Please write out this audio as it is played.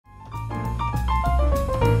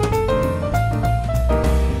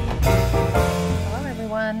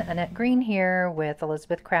Annette Green here with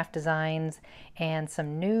Elizabeth Craft Designs and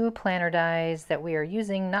some new planner dies that we are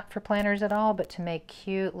using not for planners at all, but to make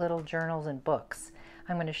cute little journals and books.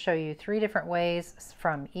 I'm going to show you 3 different ways,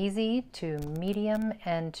 from easy to medium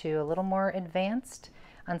and to a little more advanced,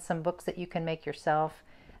 on some books that you can make yourself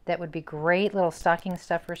that would be great little stocking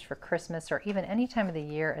stuffers for Christmas or even any time of the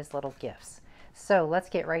year as little gifts. So let's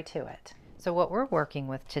get right to it. So what we're working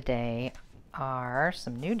with today are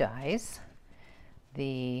some new dies.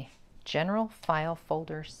 The general file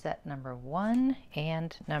folder set number 1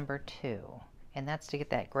 and number 2, and that's to get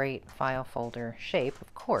that great file folder shape,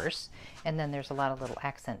 of course. And then there's a lot of little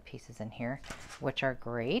accent pieces in here which are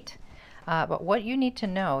great, but what you need to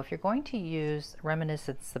know if you're going to use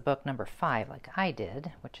Reminiscence, the book number 5, like I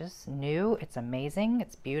did, which is new, it's amazing,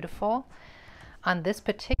 it's beautiful. On this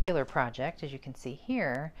particular project, as you can see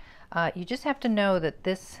here, you just have to know that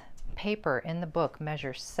this paper in the book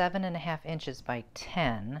measures 7.5 inches by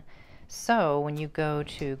 10. So when you go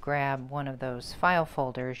to grab one of those file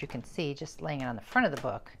folders, you can see just laying it on the front of the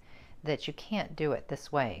book that you can't do it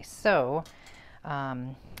this way. So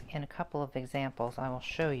in a couple of examples I will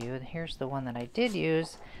show you. Here's the one that I did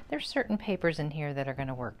use. There's certain papers in here that are going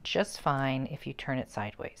to work just fine if you turn it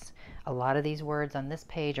sideways. A lot of these words on this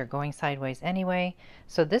page are going sideways anyway,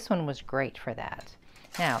 so this one was great for that.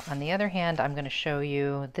 Now, on the other hand, I'm going to show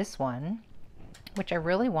you this one, which I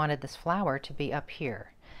really wanted this flower to be up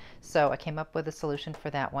here. So I came up with a solution for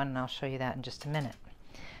that one, and I'll show you that in just a minute.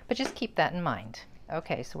 But just keep that in mind.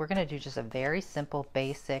 Okay, so we're going to do just a very simple,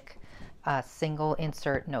 basic, single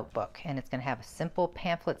insert notebook. And it's going to have a simple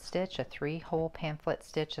pamphlet stitch, a 3-hole pamphlet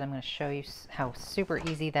stitch, and I'm going to show you how super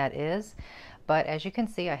easy that is. But as you can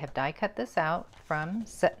see, I have die cut this out from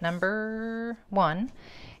set number 1.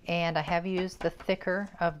 And I have used the thicker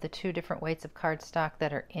of the 2 different weights of cardstock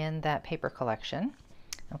that are in that paper collection.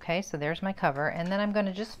 Okay, so there's my cover, and then I'm going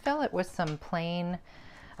to just fill it with some plain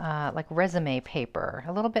like resume paper,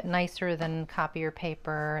 a little bit nicer than copier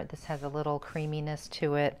paper. This has a little creaminess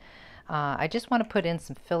to it. I just want to put in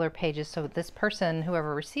some filler pages so this person,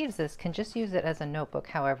 whoever receives this, can just use it as a notebook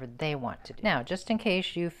however they want to do. Now, just in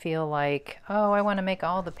case you feel like, oh, I want to make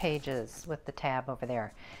all the pages with the tab over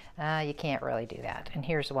there, you can't really do that, and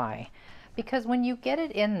here's why. Because when you get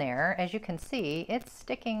it in there, as you can see, it's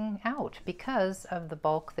sticking out because of the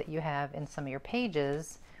bulk that you have in some of your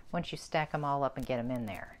pages once you stack them all up and get them in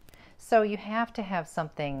there. So you have to have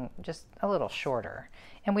something just a little shorter.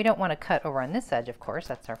 And we don't want to cut over on this edge, of course.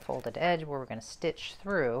 That's our folded edge where we're going to stitch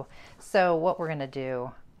through. So what we're going to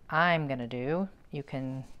do, I'm going to do, you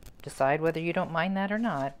can decide whether you don't mind that or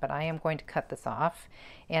not, but I am going to cut this off,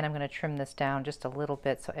 and I'm going to trim this down just a little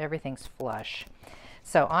bit so everything's flush.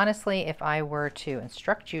 So honestly, if I were to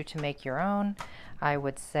instruct you to make your own, I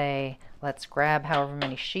would say let's grab however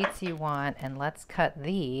many sheets you want and let's cut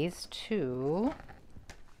these to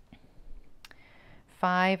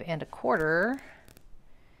 5 1/4.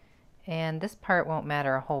 And this part won't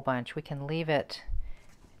matter a whole bunch. We can leave it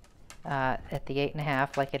at the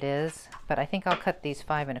 8.5 like it is, but I think I'll cut these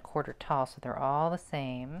 5 1/4 tall so they're all the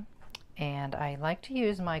same. And I like to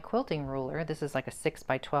use my quilting ruler. This is like a 6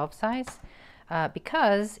 by 12 size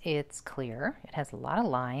because it's clear. It has a lot of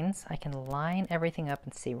lines. I can line everything up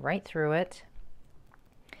and see right through it.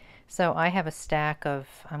 So I have a stack of,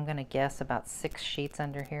 I'm going to guess, about 6 sheets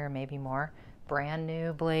under here, maybe more. Brand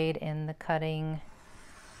new blade in the cutting,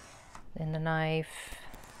 in the knife,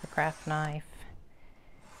 the craft knife.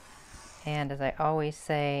 And as I always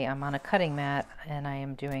say, I'm on a cutting mat and I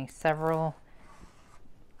am doing several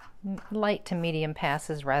light to medium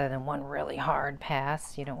passes rather than one really hard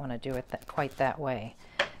pass. You don't want to do it quite that way.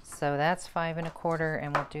 So that's 5 1/4,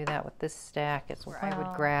 and we'll do that with this stack. It's where I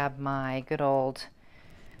would grab my good old,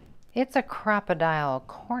 it's a Crocodile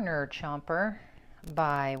Corner Chomper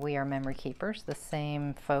by We Are Memory Keepers, the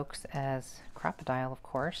same folks as Crocodile, of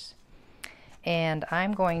course. And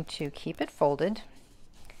I'm going to keep it folded.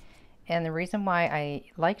 And the reason why I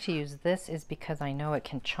like to use this is because I know it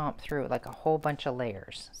can chomp through like a whole bunch of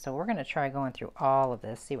layers. So we're going to try going through all of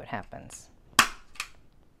this, see what happens.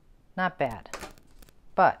 Not bad.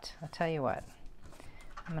 But I'll tell you what,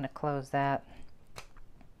 I'm going to close that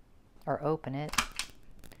or open it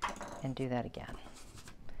and do that again.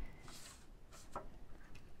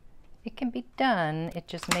 It can be done, it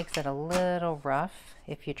just makes it a little rough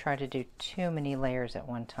if you try to do too many layers at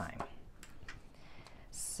one time.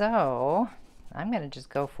 So I'm going to just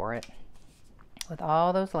go for it with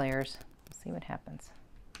all those layers. See what happens.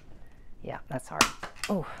 Yeah, that's hard.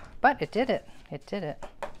 Oh, but it did it. It did it.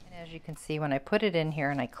 And as you can see, when I put it in here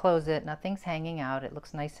and I close it, nothing's hanging out. It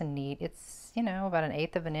looks nice and neat. It's, you know, about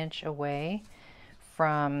 1/8 of an inch away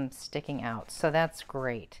from sticking out. So that's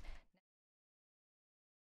great.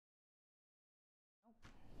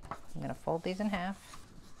 I'm going to fold these in half,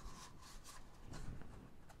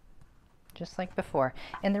 just like before.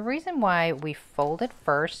 And the reason why we fold it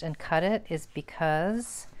first and cut it is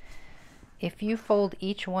because if you fold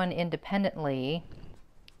each one independently,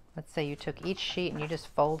 let's say you took each sheet and you just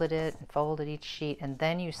folded it and folded each sheet and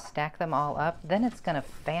then you stack them all up, then it's going to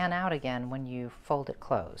fan out again when you fold it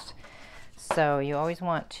closed. So you always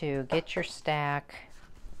want to get your stack.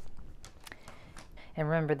 And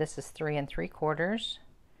remember, this is 3 3/4.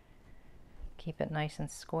 Keep it nice and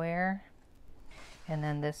square. And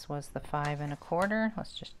then this was the 5 1/4.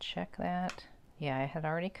 Let's just check that. Yeah, I had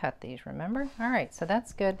already cut these, remember? All right, so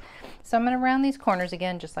that's good. So I'm going to round these corners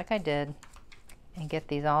again, just like I did, and get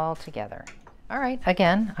these all together. All right,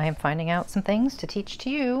 again, I am finding out some things to teach to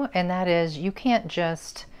you, and that is you can't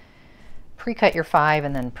just pre-cut your 5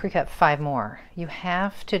 and then pre-cut 5 more. You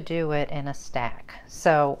have to do it in a stack.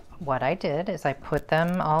 So what I did is I put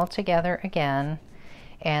them all together again,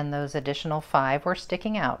 and those additional 5 were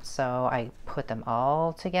sticking out. So I put them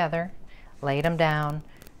all together, laid them down,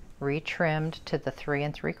 retrimmed to the 3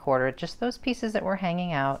 3/4, just those pieces that were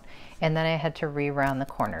hanging out, and then I had to re-round the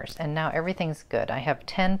corners. And now everything's good. I have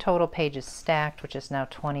 10 total pages stacked, which is now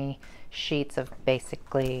 20 sheets of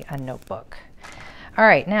basically a notebook. All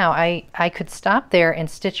right, now I could stop there and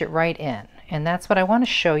stitch it right in, and that's what I want to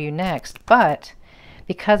show you next, but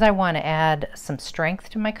because I want to add some strength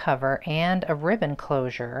to my cover and a ribbon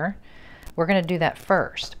closure, we're going to do that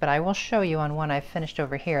first. But I will show you on one I finished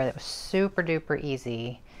over here that was super duper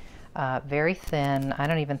easy. Very thin. I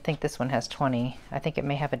don't even think this one has 20. I think it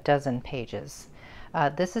may have a dozen pages.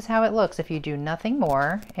 This is how it looks if you do nothing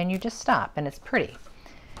more and you just stop, and it's pretty.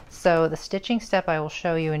 So the stitching step I will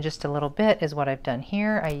show you in just a little bit is what I've done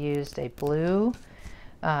here. I used a blue,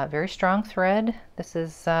 very strong thread. This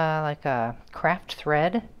is like a craft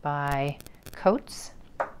thread by Coats.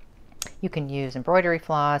 You can use embroidery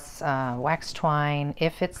floss, wax twine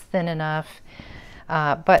if it's thin enough.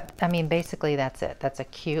 But I mean, basically that's it. That's a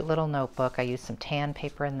cute little notebook. I used some tan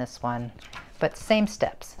paper in this one, but same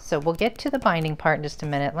steps. So we'll get to the binding part in just a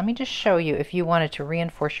minute. Let me just show you if you wanted to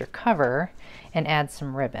reinforce your cover and add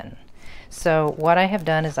some ribbon. So what I have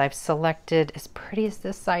done is I've selected, as pretty as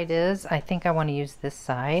this side is, I think I want to use this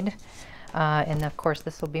side. And of course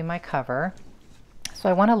this will be my cover. So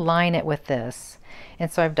I want to line it with this. And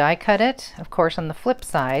so I've die cut it, of course, on the flip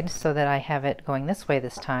side so that I have it going this way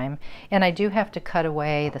this time. And I do have to cut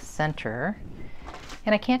away the center.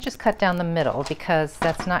 And I can't just cut down the middle because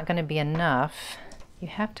that's not going to be enough. You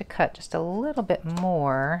have to cut just a little bit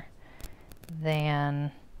more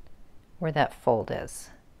than where that fold is.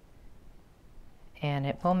 And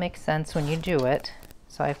it will make sense when you do it.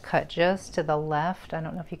 So I've cut just to the left, I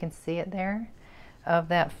don't know if you can see it there, of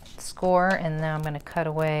that score, and now I'm going to cut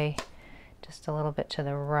away just a little bit to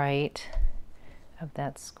the right of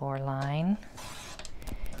that score line,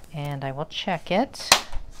 and I will check it.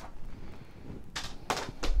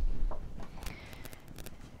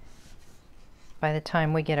 By the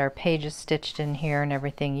time we get our pages stitched in here and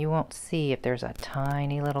everything, you won't see if there's a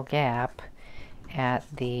tiny little gap at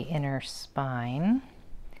the inner spine,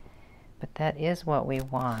 but that is what we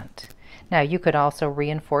want. Now you could also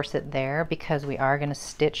reinforce it there because we are going to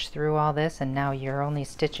stitch through all this, and now you're only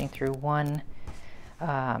stitching through one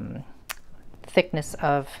thickness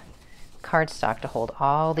of cardstock to hold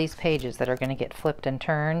all these pages that are going to get flipped and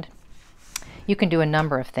turned. You can do a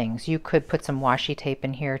number of things. You could put some washi tape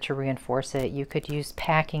in here to reinforce it. You could use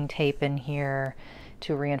packing tape in here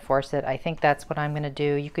to reinforce it. I think that's what I'm going to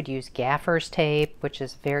do. You could use gaffer's tape, which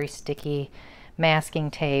is very sticky, masking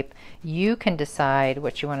tape. You can decide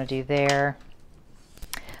what you want to do there.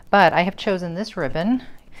 But I have chosen this ribbon,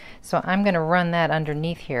 so I'm going to run that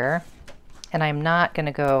underneath here, and I'm not going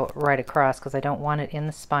to go right across because I don't want it in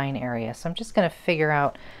the spine area. So I'm just going to figure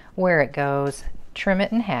out where it goes, trim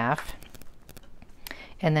it in half,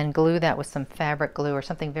 and then glue that with some fabric glue or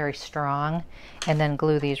something very strong, and then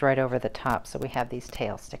glue these right over the top so we have these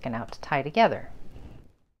tails sticking out to tie together.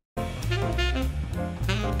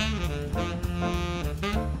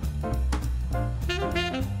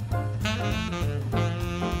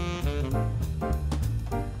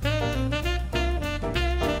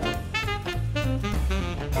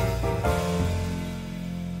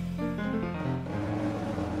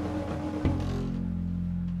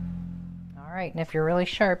 And if you're really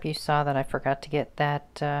sharp, you saw that I forgot to get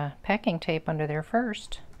that packing tape under there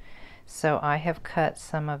first. So I have cut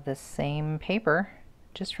some of the same paper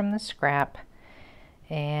just from the scrap,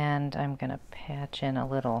 and I'm going to patch in a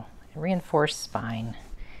little reinforced spine.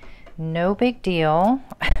 No big deal.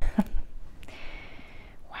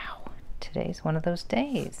 Today's one of those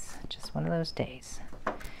days, just one of those days.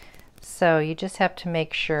 So you just have to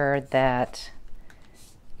make sure that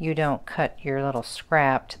you don't cut your little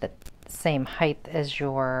scrap to the same height as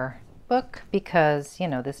your book, because you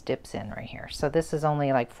know this dips in right here. So this is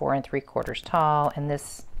only like 4 3/4 tall, and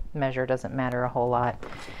this measure doesn't matter a whole lot,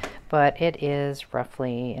 but it is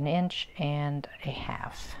roughly 1.5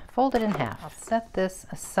 inches. Fold it in half. I'll set this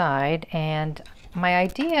aside, and my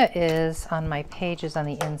idea is on my pages on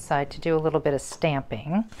the inside to do a little bit of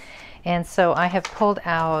stamping. And so I have pulled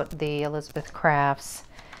out the Elizabeth Crafts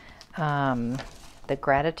the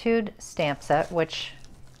Gratitude stamp set, which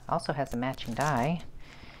also has a matching die,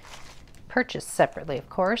 purchased separately of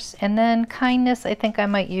course, and then Kindness I think I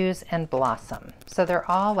might use, and Blossom. So they're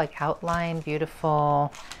all like outline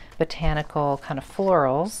beautiful botanical kind of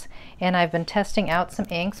florals, and I've been testing out some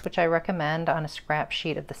inks which I recommend on a scrap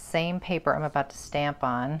sheet of the same paper I'm about to stamp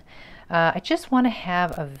on. I just want to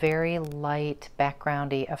have a very light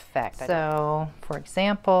backgroundy effect. So for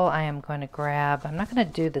example, I am going to grab, I'm not going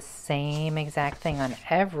to do the same exact thing on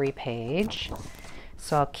every page,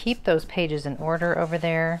 so I'll keep those pages in order over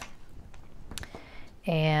there,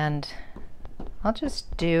 and I'll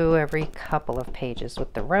just do every couple of pages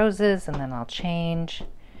with the roses, and then I'll change.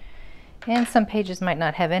 And some pages might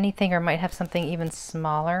not have anything, or might have something even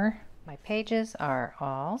smaller. My pages are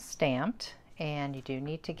all stamped, and you do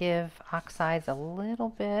need to give oxides a little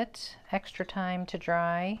bit extra time to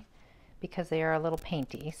dry because they are a little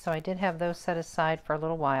painty. So I did have those set aside for a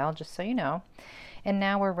little while, just so you know. And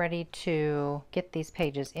now we're ready to get these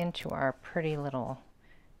pages into our pretty little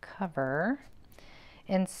cover.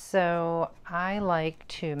 And so I like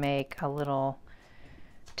to make a little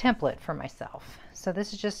template for myself. So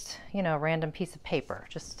this is just, you know, a random piece of paper,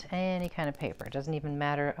 just any kind of paper. It doesn't even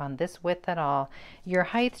matter on this width at all. Your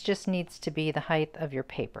height just needs to be the height of your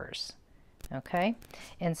papers. Okay,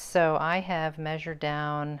 and so I have measured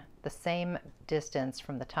down the same distance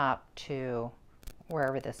from the top to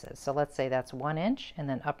wherever this is. So let's say that's 1 inch, and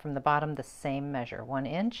then up from the bottom the same measure, 1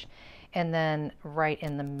 inch, and then right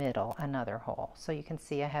in the middle another hole. So you can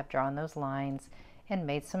see I have drawn those lines and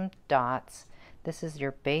made some dots. This is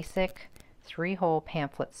your basic 3-hole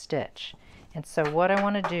pamphlet stitch. And so what I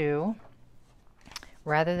want to do,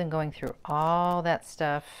 rather than going through all that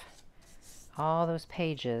stuff, all those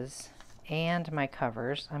pages and my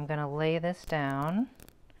covers, I'm going to lay this down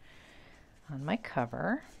on my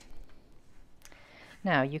cover.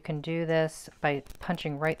 Now you can do this by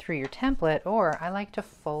punching right through your template, or I like to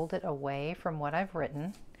fold it away from what I've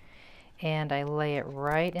written, and I lay it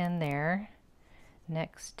right in there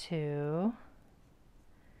next to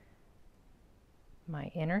my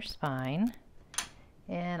inner spine,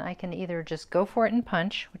 and I can either just go for it and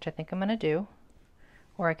punch, which I think I'm going to do,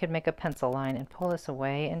 or I could make a pencil line and pull this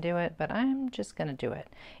away and do it, but I'm just going to do it.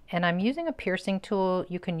 And I'm using a piercing tool.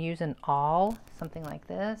 You can use an awl, something like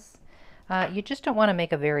this. You just don't want to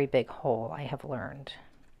make a very big hole, I have learned.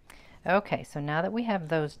 Okay, so now that we have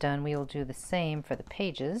those done, we will do the same for the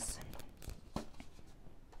pages.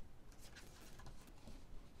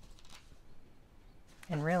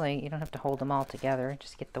 And really, you don't have to hold them all together,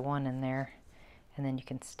 just get the one in there, and then you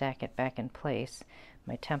can stack it back in place.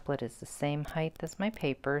 My template is the same height as my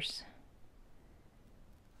papers.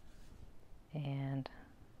 And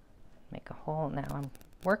make a hole. Now I'm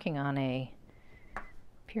working on a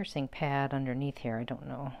piercing pad underneath here. I don't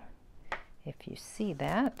know if you see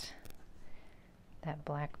that. That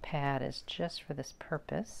black pad is just for this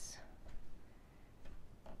purpose.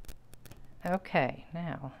 Okay,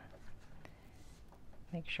 now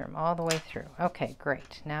make sure I'm all the way through. Okay,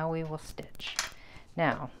 great. Now we will stitch.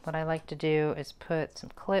 Now, what I like to do is put some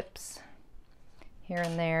clips here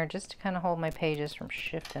and there just to kind of hold my pages from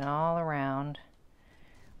shifting all around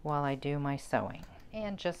while I do my sewing.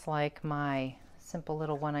 And just like my simple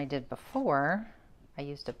little one I did before, I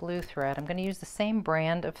used a blue thread. I'm going to use the same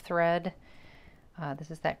brand of thread.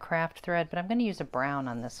 This is that craft thread, but I'm going to use a brown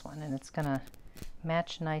on this one, and it's going to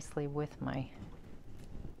match nicely with my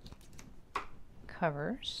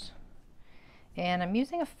covers. And I'm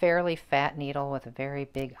using a fairly fat needle with a very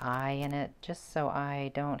big eye in it, just so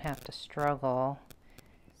I don't have to struggle.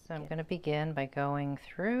 So I'm going to begin by going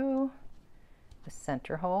through the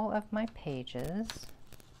center hole of my pages.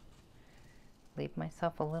 Leave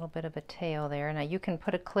myself a little bit of a tail there. Now you can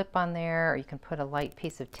put a clip on there, or you can put a light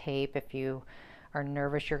piece of tape if you are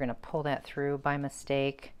nervous you're going to pull that through by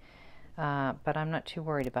mistake, but I'm not too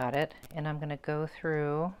worried about it. And I'm going to go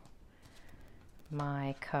through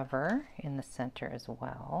my cover in the center as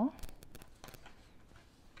well.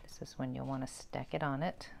 This is when you'll want to stack it on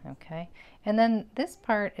it. Okay, and then this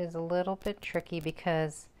part is a little bit tricky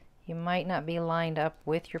because You might not be lined up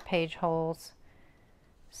with your page holes.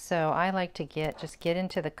 So I like to just get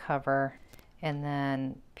into the cover and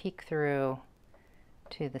then peek through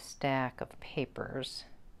to the stack of papers.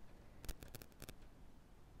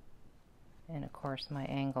 And of course my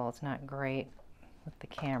angle is not great with the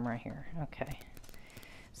camera here. Okay.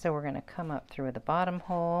 So we're going to come up through the bottom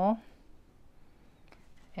hole.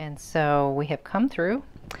 And so we have come through,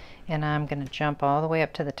 and I'm going to jump all the way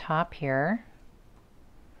up to the top here.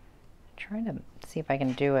 Trying to see if I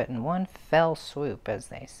can do it in one fell swoop, as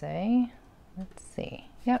they say. Let's see.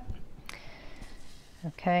 Yep.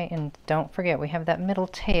 Okay, and don't forget we have that middle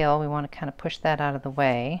tail. We want to kind of push that out of the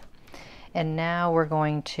way. And now we're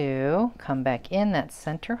going to come back in that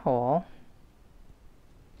center hole.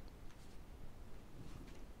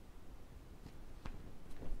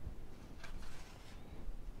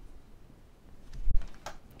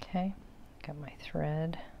 Okay, got my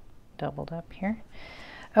thread doubled up here.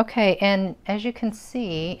 Okay, and as you can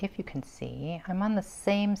see, if you can see, I'm on the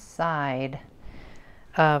same side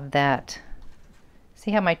of that.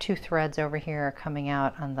 See how my two threads over here are coming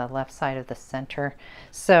out on the left side of the center?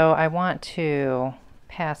 So I want to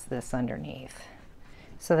pass this underneath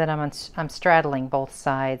so that I'm straddling both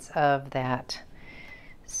sides of that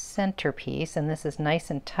centerpiece, and this is nice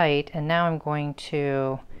and tight. And now I'm going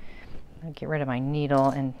to get rid of my needle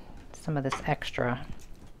and some of this extra.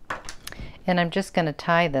 And I'm just going to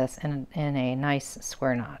tie this in a nice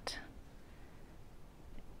square knot.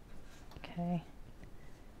 Okay.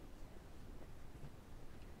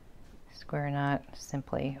 Square knot,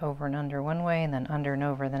 simply over and under one way and then under and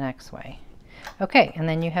over the next way. Okay, and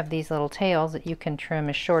then you have these little tails that you can trim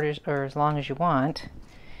as short as or as long as you want.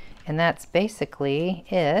 And that's basically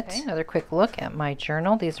it. Okay, another quick look at my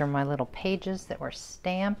journal. These are my little pages that were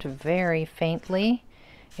stamped very faintly.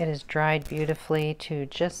 It is dried beautifully to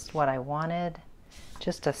just what I wanted.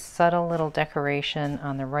 Just a subtle little decoration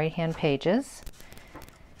on the right-hand pages.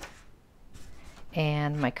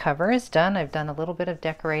 And my cover is done. I've done a little bit of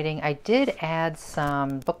decorating. I did add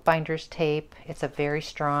some bookbinder's tape. It's a very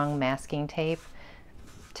strong masking tape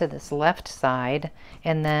to this left side,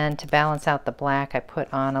 and then to balance out the black I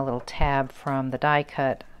put on a little tab from the die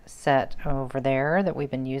cut set over there that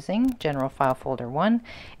we've been using, General File Folder 1.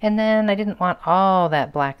 And then I didn't want all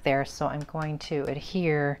that black there, so I'm going to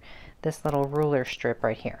adhere this little ruler strip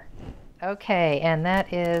right here. Okay, and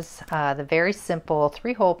that is the very simple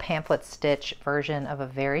 3-hole pamphlet stitch version of a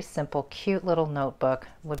very simple, cute little notebook.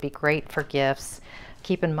 Would be great for gifts.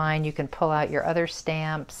 Keep in mind you can pull out your other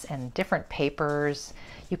stamps and different papers.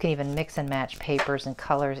 You can even mix and match papers and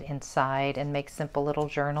colors inside and make simple little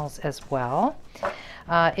journals as well.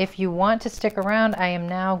 If you want to stick around, I am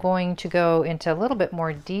now going to go into a little bit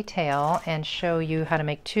more detail and show you how to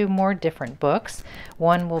make 2 more different books.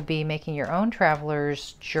 One will be making your own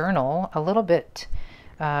traveler's journal, a little bit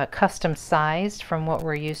custom sized from what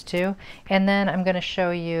we're used to. And then I'm going to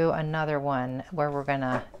show you another one where we're going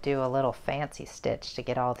to do a little fancy stitch to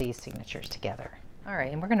get all these signatures together. All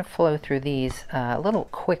right, and we're going to flow through these a little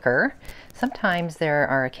quicker. Sometimes there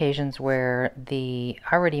are occasions where the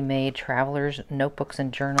already made traveler's notebooks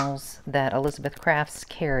and journals that Elizabeth Crafts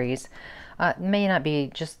carries may not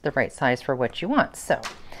be just the right size for what you want. So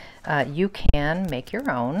you can make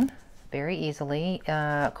your own very easily.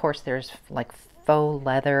 Of course, there's like faux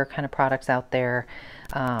leather kind of products out there,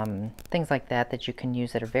 things like that that you can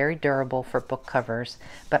use that are very durable for book covers.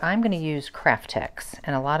 But I'm going to use Craftex,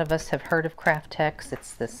 and a lot of us have heard of Craftex.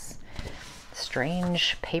 It's this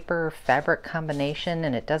strange paper fabric combination,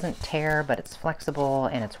 and it doesn't tear, but it's flexible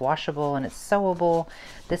and it's washable and it's sewable.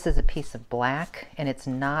 This is a piece of black, and it's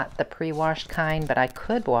not the pre-washed kind, but I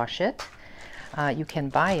could wash it. You can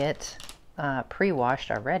buy it pre-washed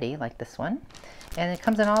already, like this one. And it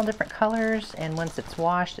comes in all different colors, and once it's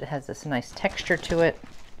washed it has this nice texture to it.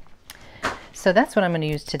 So that's what I'm going to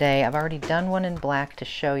use today. I've already done one in black to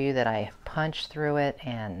show you that I punched through it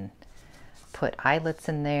and put eyelets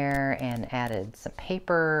in there and added some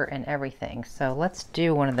paper and everything. So let's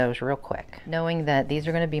do one of those real quick. Knowing that these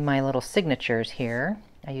are going to be my little signatures here,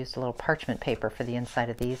 I used a little parchment paper for the inside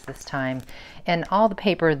of these this time. And all the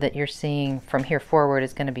paper that you're seeing from here forward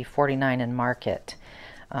is going to be 49 in market.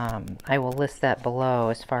 I will list that below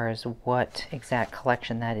as far as what exact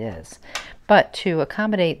collection that is. But to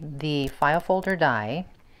accommodate the file folder die,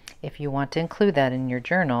 if you want to include that in your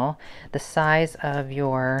journal, the size of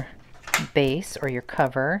your base or your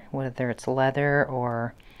cover, whether it's leather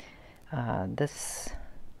or this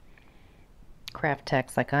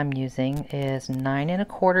Craftex like I'm using, is 9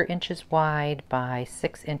 1/4 inches wide by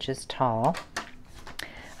 6 inches tall.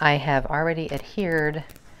 I have already adhered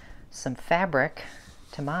some fabric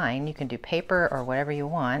to mine. You can do paper or whatever you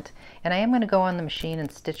want. And I am going to go on the machine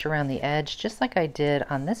and stitch around the edge just like I did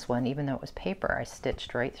on this one. Even though it was paper, I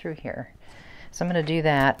stitched right through here. So I'm going to do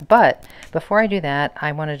that. But before I do that,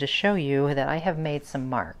 I wanted to show you that I have made some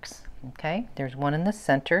marks. Okay, there's one in the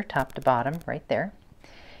center, top to bottom, right there.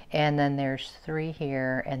 And then there's 3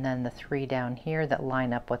 here, and then the 3 down here that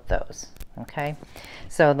line up with those. Okay,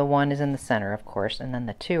 so the 1 is in the center, of course, and then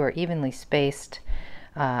the 2 are evenly spaced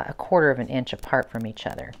 1/4 inch apart from each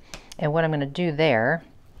other. And what I'm going to do there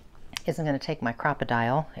is I'm going to take my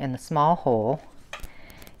crocodile in the small hole,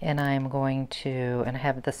 and I'm going to, and I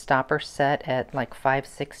have the stopper set at like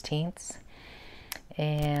 5/16,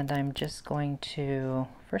 and I'm just going to,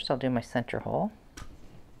 first I'll do my center hole.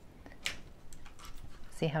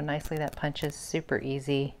 See how nicely that punches? Super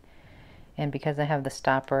easy. And because I have the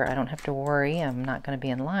stopper, I don't have to worry. I'm not going to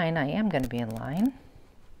be in line. I am going to be in line.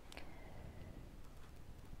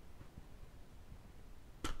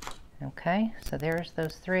 Okay, so there's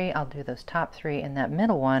those 3. I'll do those top 3, and that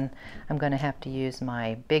middle one, I'm going to have to use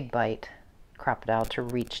my big bite crocodile to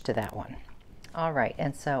reach to that one. All right,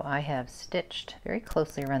 and so I have stitched very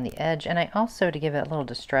closely around the edge, and I also, to give it a little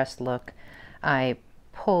distressed look, I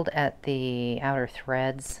pulled at the outer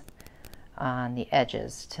threads on the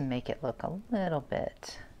edges to make it look a little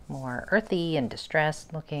bit more earthy and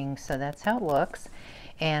distressed looking. So that's how it looks.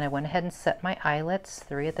 And I went ahead and set my eyelets,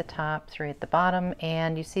 3 at the top, 3 at the bottom,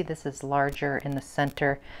 and you see this is larger in the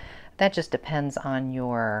center. That just depends on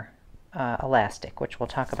your elastic, which we'll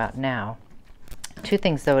talk about now. 2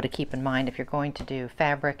 things though to keep in mind if you're going to do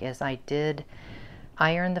fabric is I did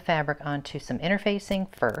iron the fabric onto some interfacing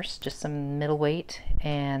first, just some middle weight,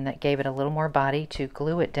 and that gave it a little more body to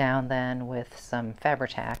glue it down then with some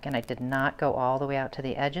Fabri-Tac. And I did not go all the way out to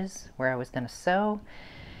the edges where I was going to sew,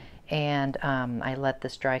 and I let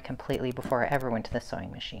this dry completely before I ever went to the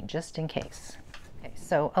sewing machine, just in case. Okay,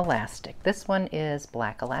 so elastic. This one is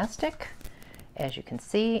black elastic, as you can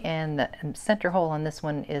see, and the center hole on this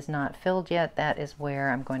one is not filled yet. That is where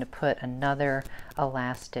I'm going to put another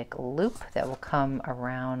elastic loop that will come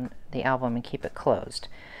around the album and keep it closed.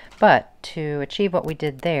 But to achieve what we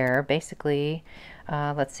did there, basically,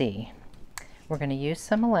 let's see, we're going to use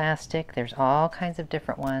some elastic. There's all kinds of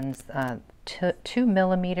different ones. 2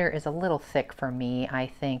 millimeter is a little thick for me, I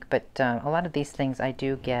think, but a lot of these things I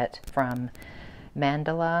do get from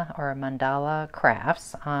Mandala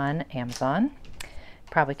Crafts on Amazon.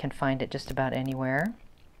 Probably can find it just about anywhere.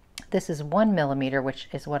 This is 1 millimeter, which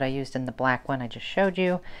is what I used in the black one I just showed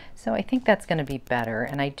you. So I think that's going to be better.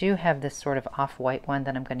 And I do have this sort of off-white one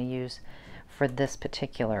that I'm going to use for this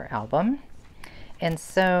particular album. And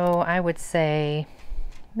so I would say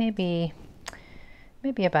maybe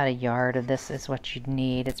about a yard of this is what you'd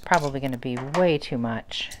need. It's probably going to be way too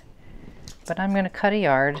much, but I'm going to cut a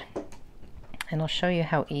yard. And I'll show you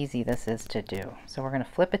how easy this is to do. So we're going to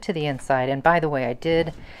flip it to the inside. And by the way, I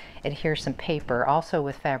did adhere some paper also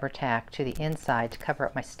with Fabri-Tac to the inside to cover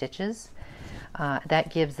up my stitches. That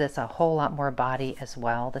gives this a whole lot more body as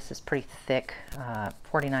well. This is pretty thick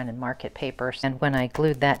 49 and Market paper. And when I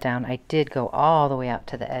glued that down, I did go all the way out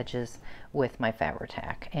to the edges with my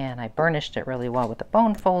Fabri-Tac. And I burnished it really well with a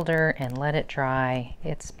bone folder and let it dry.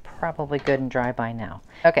 It's probably good and dry by now.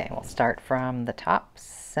 Okay, we'll start from the top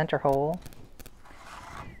center hole.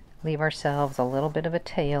 Leave ourselves a little bit of a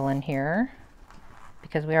tail in here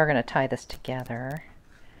because we are going to tie this together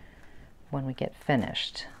when we get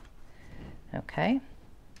finished. Okay.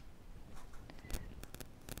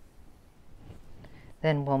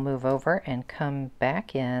 Then we'll move over and come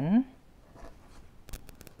back in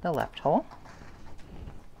the left hole.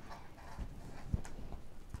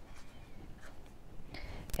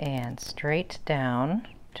 And straight down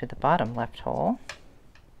to the bottom left hole.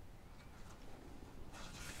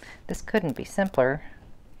 This couldn't be simpler.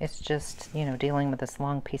 It's just, you know, dealing with this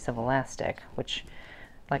long piece of elastic, which,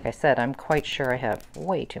 like I said, I'm quite sure I have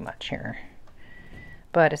way too much here.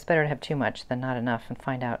 But it's better to have too much than not enough and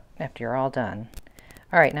find out after you're all done.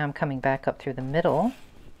 All right, now I'm coming back up through the middle,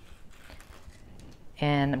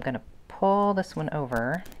 and I'm going to pull this one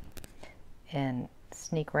over and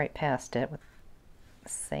sneak right past it with the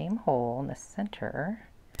same hole in the center.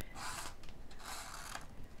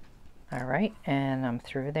 All right, and I'm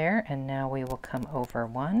through there, and now we will come over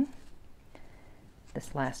one,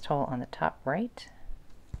 this last hole on the top right,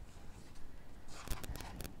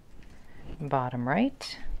 bottom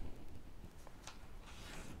right,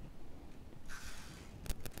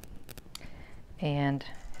 and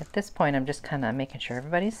at this point I'm just kind of making sure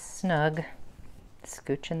everybody's snug,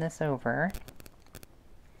 scooching this over,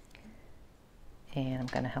 and I'm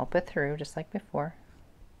going to help it through just like before.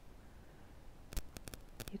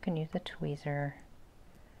 You can use a tweezer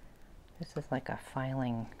This is like a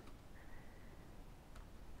filing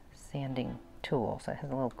sanding tool, so it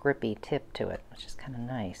has a little grippy tip to it, which is kind of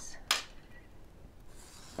nice.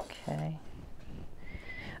 Okay.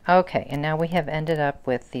 Okay, and now we have ended up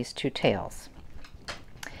with these two tails.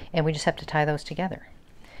 And we just have to tie those together.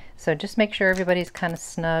 So just make sure everybody's kind of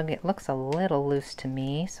snug. It looks a little loose to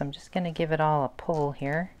me, so I'm just going to give it all a pull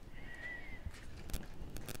here.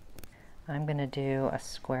 I'm going to do a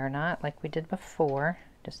square knot like we did before,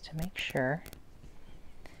 just to make sure.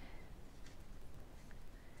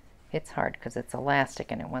 It's hard because it's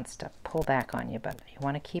elastic and it wants to pull back on you, but you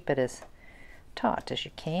want to keep it as taut as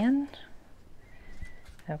you can.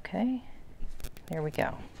 Okay, there we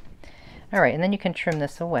go. All right, and then you can trim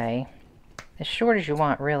this away as short as you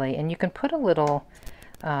want, really, and you can put a little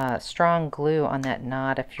strong glue on that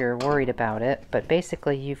knot if you're worried about it, but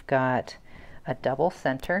basically you've got a double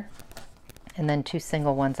center and then two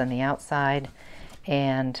single ones on the outside,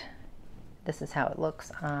 and this is how it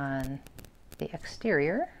looks on the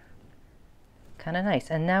exterior. Kind of nice.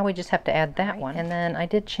 And now we just have to add that one. And then I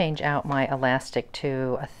did change out my elastic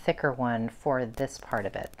to a thicker one for this part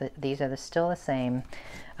of it. These are still the same.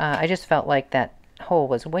 I just felt like that hole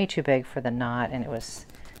was way too big for the knot, and it was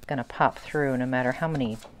going to pop through no matter how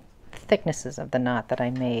many thicknesses of the knot that I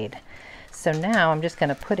made. So now I'm just going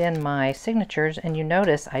to put in my signatures, and you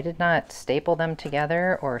notice I did not staple them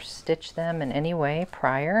together or stitch them in any way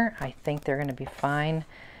prior. I think they're going to be fine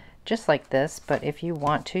just like this, but if you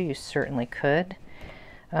want to, you certainly could.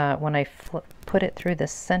 When I put it through the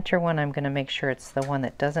center one, I'm going to make sure it's the one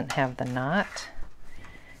that doesn't have the knot,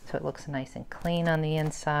 so it looks nice and clean on the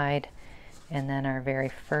inside. And then our very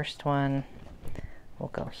first one will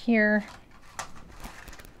go here,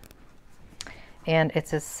 and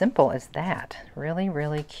it's as simple as that. Really,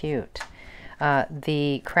 really cute.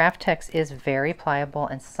 The craft text is very pliable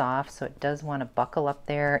and soft, so it does want to buckle up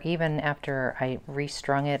there even after I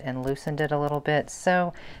restrung it and loosened it a little bit,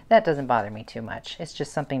 so that doesn't bother me too much. It's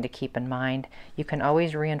just something to keep in mind. You can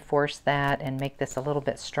always reinforce that and make this a little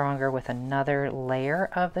bit stronger with another layer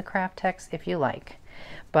of the craft text if you like.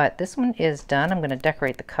 But this one is done. I'm going to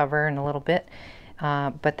decorate the cover in a little bit,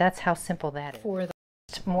 but that's how simple that is. For the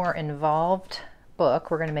more involved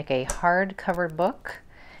book, we're going to make a hard-covered book.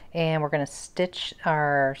 And we're going to stitch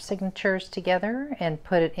our signatures together and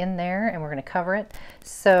put it in there, and we're going to cover it.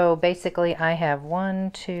 So basically I have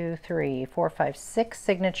 1, 2, 3, 4, 5, 6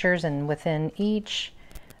 signatures, and within each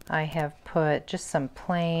I have put just some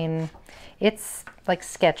plain, it's like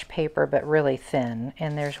sketch paper but really thin,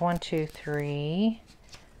 and there's 1, 2, 3,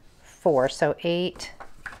 4, so 8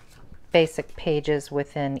 basic pages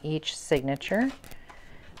within each signature.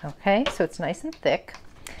 Okay, so it's nice and thick.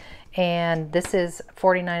 And this is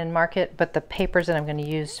 $49 in market, but the papers that I'm going to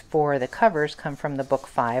use for the covers come from the book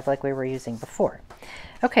 5 like we were using before.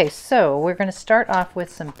 Okay, so we're going to start off with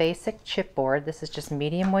some basic chipboard. This is just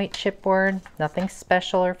medium weight chipboard, nothing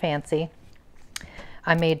special or fancy.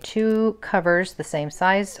 I made 2 covers the same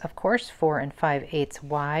size, of course, 4 5/8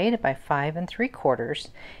 wide by 5 3/4,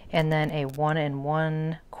 and then a 1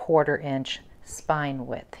 1/4 inch spine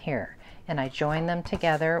width here. And I joined them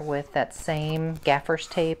together with that same gaffer's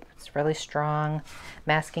tape. It's really strong,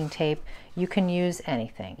 masking tape. You can use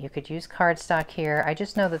anything. You could use cardstock here. I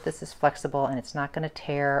just know that this is flexible and it's not going to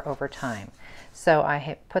tear over time. So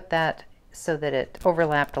I put that so that it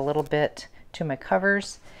overlapped a little bit to my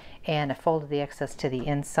covers, and I folded the excess to the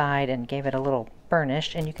inside and gave it a little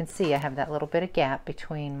burnish. And you can see I have that little bit of gap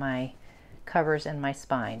between my covers and my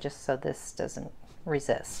spine, just so this doesn't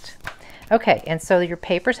resist. Okay, and so your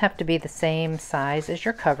papers have to be the same size as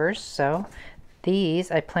your covers. So these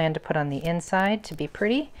I plan to put on the inside to be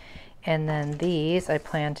pretty, and then these I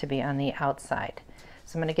plan to be on the outside.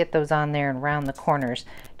 So I'm going to get those on there and round the corners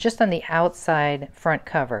just on the outside front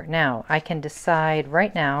cover. Now I can decide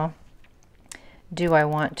right now, do I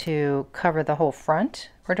want to cover the whole front,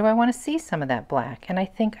 or do I want to see some of that black? And I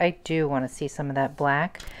think I do want to see some of that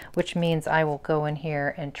black, which means I will go in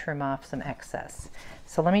here and trim off some excess.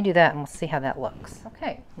 So let me do that and we'll see how that looks.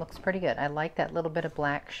 Okay, looks pretty good. I like that little bit of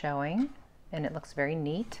black showing, and it looks very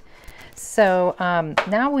neat. So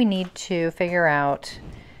now we need to figure out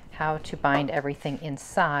how to bind everything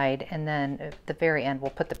inside, and then at the very end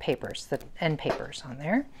we'll put the papers, the end papers on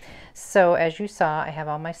there. So as you saw, I have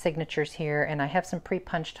all my signatures here, and I have some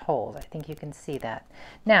pre-punched holes. I think you can see that.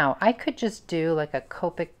 Now I could just do like a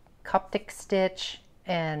Coptic stitch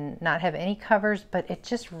and not have any covers, but it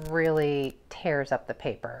just really tears up the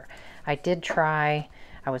paper. I did try,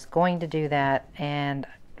 I was going to do that, and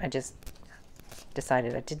I just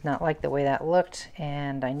decided I did not like the way that looked,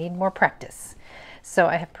 and I need more practice. So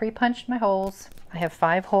I have pre-punched my holes. I have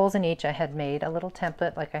 5 holes in each. I had made a little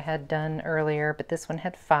template like I had done earlier, but this one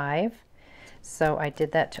had 5. So I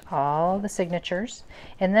did that to all the signatures.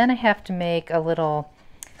 And then I have to make a little,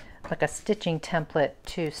 like a stitching template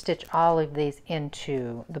to stitch all of these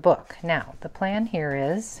into the book. Now, the plan here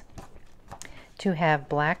is to have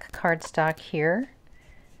black cardstock here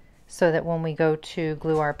so that when we go to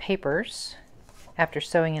glue our papers, after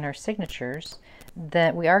sewing in our signatures,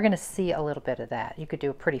 that we are going to see a little bit of that. You could do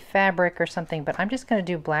a pretty fabric or something, but I'm just going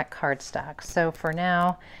to do black cardstock. So for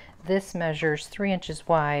now, this measures 3 inches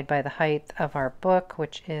wide by the height of our book,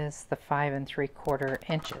 which is the 5 3/4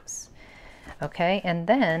 inches. Okay, and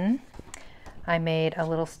then I made a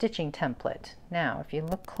little stitching template. Now, if you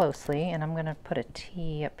look closely, and I'm going to put a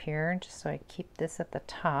T up here just so I keep this at the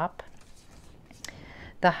top.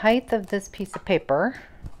 The height of this piece of paper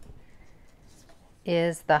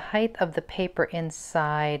is the height of the paper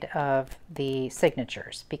inside of the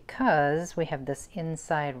signatures, because we have this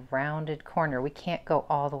inside rounded corner. We can't go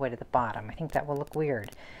all the way to the bottom. I think that will look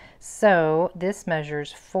weird. So this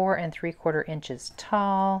measures 4 3/4 inches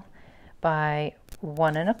tall by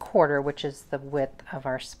 1 1/4, which is the width of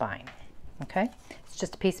our spine. Okay, it's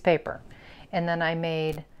just a piece of paper. And then I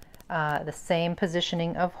made the same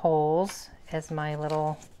positioning of holes as my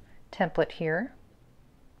little template here.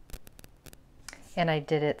 And I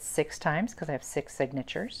did it 6 times because I have 6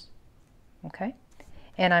 signatures. Okay,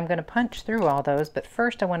 and I'm going to punch through all those, but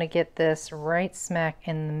first I want to get this right smack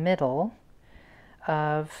in the middle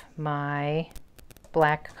of my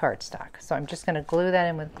black cardstock. So I'm just going to glue that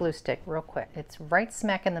in with glue stick real quick. It's right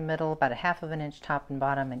smack in the middle, about 1/2 inch top and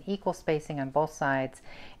bottom, and equal spacing on both sides.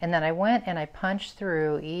 And then I went and I punched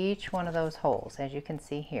through each one of those holes, as you can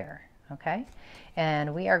see here. Okay,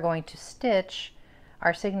 and we are going to stitch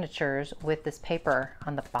our signatures with this paper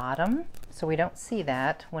on the bottom, so we don't see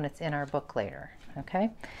that when it's in our book later. Okay,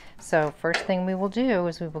 so first thing we will do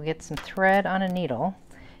is we will get some thread on a needle,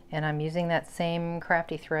 and I'm using that same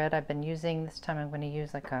crafty thread I've been using. This time I'm going to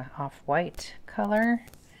use like a off-white color,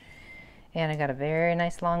 and I got a very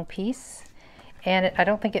nice long piece. And I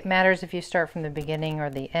don't think it matters if you start from the beginning or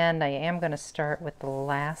the end. I am going to start with the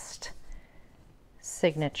last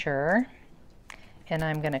signature, and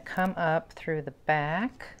I'm going to come up through the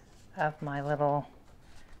back of my little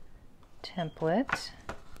template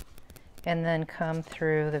and then come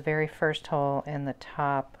through the very first hole in the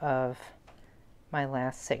top of my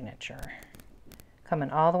last signature,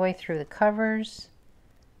 coming all the way through the covers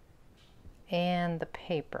and the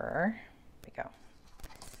paper. There we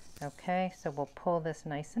go. Okay, so we'll pull this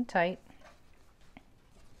nice and tight.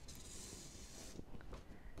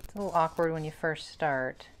 It's a little awkward when you first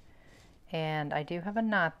start. And I do have a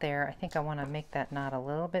knot there. I think I want to make that knot a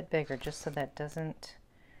little bit bigger just so that doesn't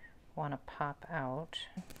want to pop out,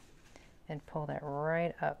 and pull that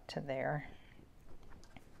right up to there.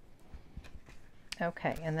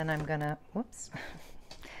 Okay, and then I'm gonna, whoops,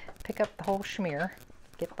 pick up the whole schmear,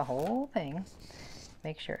 get the whole thing,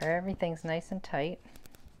 make sure everything's nice and tight,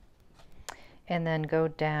 and then go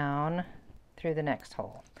down through the next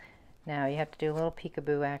hole. Now you have to do a little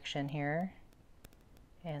peekaboo action here.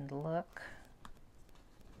 And look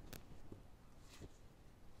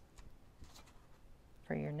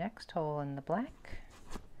for your next hole in the black.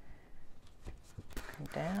 Come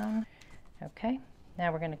down. Okay,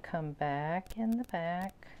 now we're going to come back in the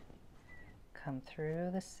back, come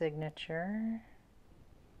through the signature.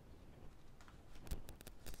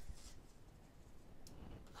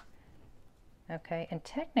 Okay, and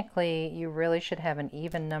technically you really should have an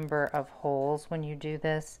even number of holes when you do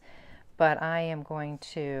this. But I'm going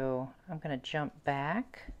to jump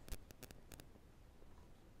back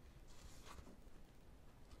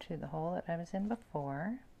to the hole that I was in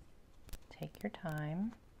before. Take your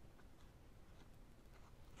time.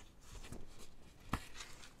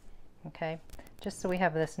 Okay, just so we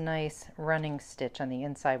have this nice running stitch on the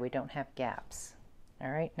inside, we don't have gaps.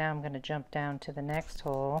 All right, now I'm going to jump down to the next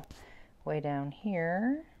hole, way down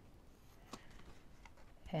here,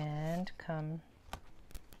 and come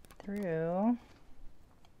through.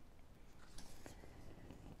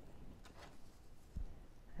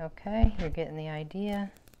 Okay, you're getting the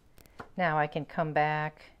idea. Now I can come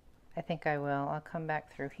back. I think I will. I'll come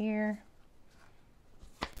back through here,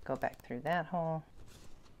 go back through that hole.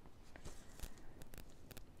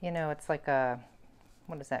 You know, it's like a,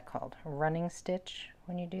 what is that called? A running stitch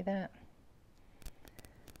when you do that.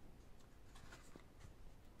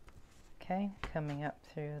 Okay, coming up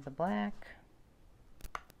through the black.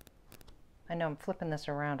 I know I'm flipping this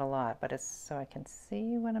around a lot, but it's so I can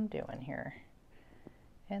see what I'm doing here.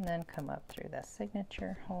 And then come up through the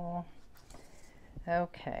signature hole.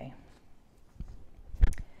 Okay.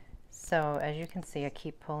 So as you can see, I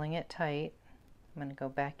keep pulling it tight. I'm going to go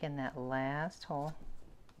back in that last hole.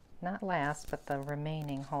 Not last, but the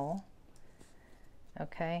remaining hole.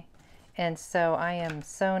 Okay, and so I am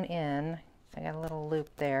sewn in. I got a little loop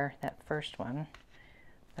there, that first one.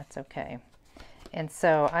 That's okay. And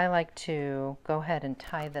so I like to go ahead and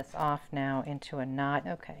tie this off now into a knot.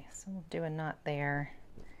 Okay, so we'll do a knot there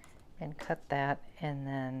and cut that, and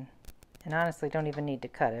then, and honestly don't even need to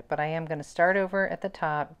cut it, but I am going to start over at the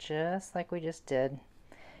top just like we just did,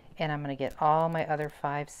 and I'm going to get all my other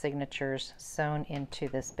 5 signatures sewn into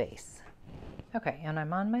this base. Okay, and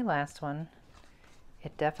I'm on my last one.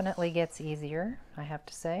 It definitely gets easier, I have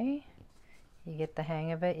to say. You get the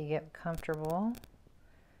hang of it, you get comfortable.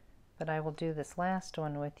 But I will do this last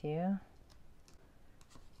one with you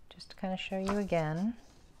just to kind of show you again.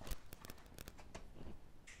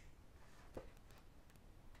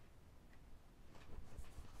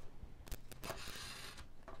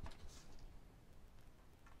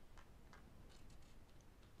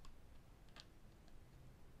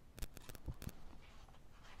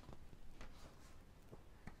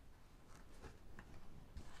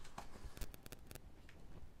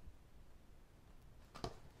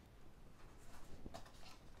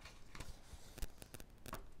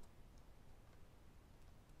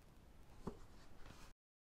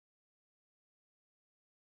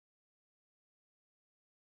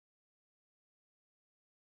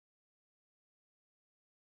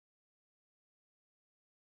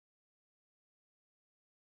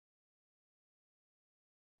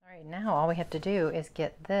 All right, now all we have to do is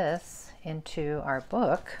get this into our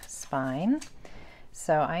book spine.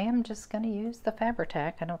 So I am just going to use the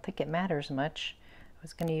Fabri-Tac. I don't think it matters much. I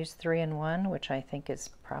was going to use 3-in-1, which I think is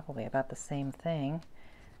probably about the same thing,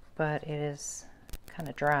 but it is kind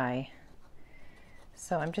of dry.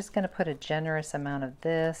 So I'm just going to put a generous amount of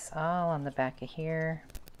this all on the back of here.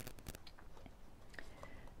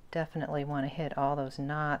 Definitely want to hit all those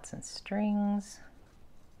knots and strings.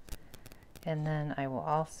 And then I will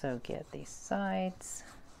also get these sides.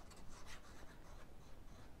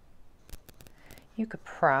 You could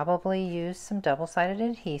probably use some double-sided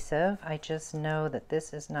adhesive. I just know that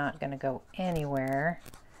this is not going to go anywhere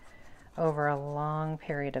over a long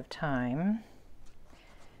period of time,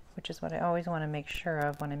 which is what I always want to make sure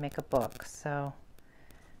of when I make a book. So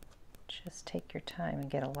just take your time and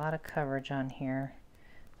get a lot of coverage on here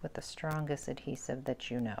with the strongest adhesive that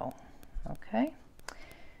you know. Okay?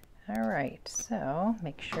 All right, so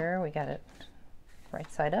make sure we got it right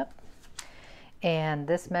side up. And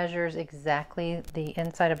this measures exactly the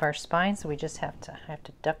inside of our spine, so we just have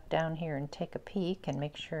to duck down here and take a peek and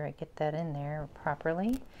make sure I get that in there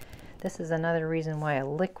properly. This is another reason why a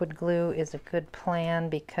liquid glue is a good plan,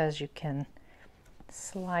 because you can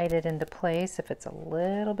slide it into place. If it's a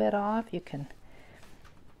little bit off, you can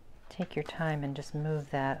take your time and just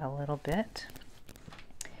move that a little bit.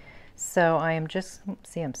 So I am just,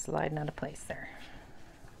 see, I'm sliding out of place there.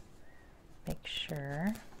 Make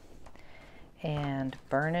sure. And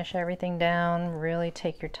burnish everything down. Really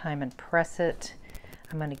take your time and press it.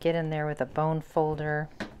 I'm going to get in there with a bone folder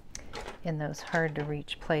in those hard to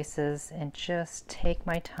reach places and just take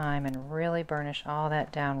my time and really burnish all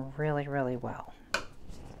that down really, really well.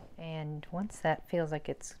 And once that feels like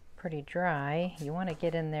it's pretty dry, you want to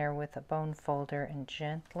get in there with a bone folder and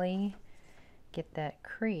gently get that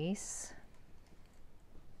crease.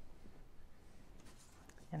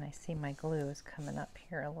 And I see my glue is coming up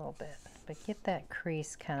here a little bit, but get that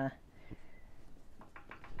crease kind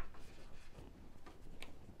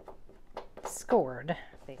of scored.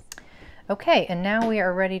 Okay, and now we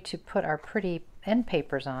are ready to put our pretty end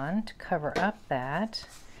papers on to cover up that.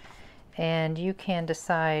 And you can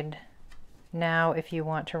decide now if you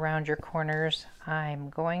want to round your corners. I'm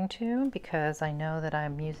going to, because I know that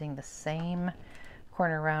I'm using the same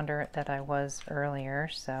corner rounder that I was earlier,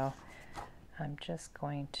 so I'm just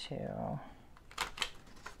going to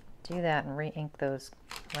do that and re-ink those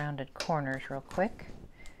rounded corners real quick.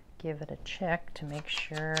 Give it a check to make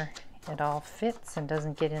sure it all fits and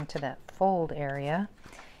doesn't get into that fold area.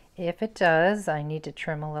 If it does, I need to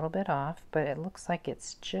trim a little bit off, but it looks like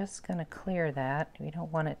it's just going to clear that. We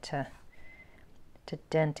don't want it to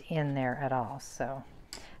dent in there at all. So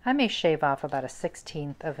I may shave off about a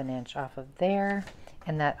 1/16 of an inch off of there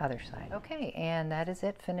and that other side. Okay, and that is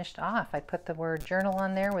it finished off. I put the word journal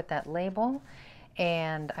on there with that label,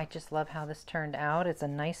 and I just love how this turned out. It's a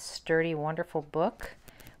nice, sturdy, wonderful book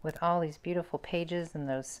with all these beautiful pages and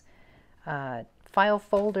those file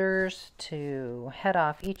folders to head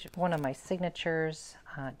off each one of my signatures.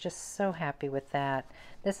 Just so happy with that.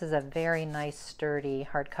 This is a very nice, sturdy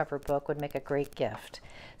hardcover book, would make a great gift.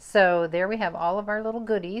 So there we have all of our little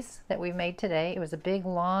goodies that we made today. It was a big,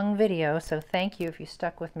 long video, so thank you if you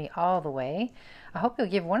stuck with me all the way. I hope you'll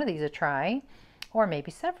give one of these a try, or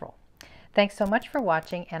maybe several. Thanks so much for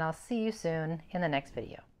watching, and I'll see you soon in the next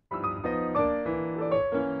video.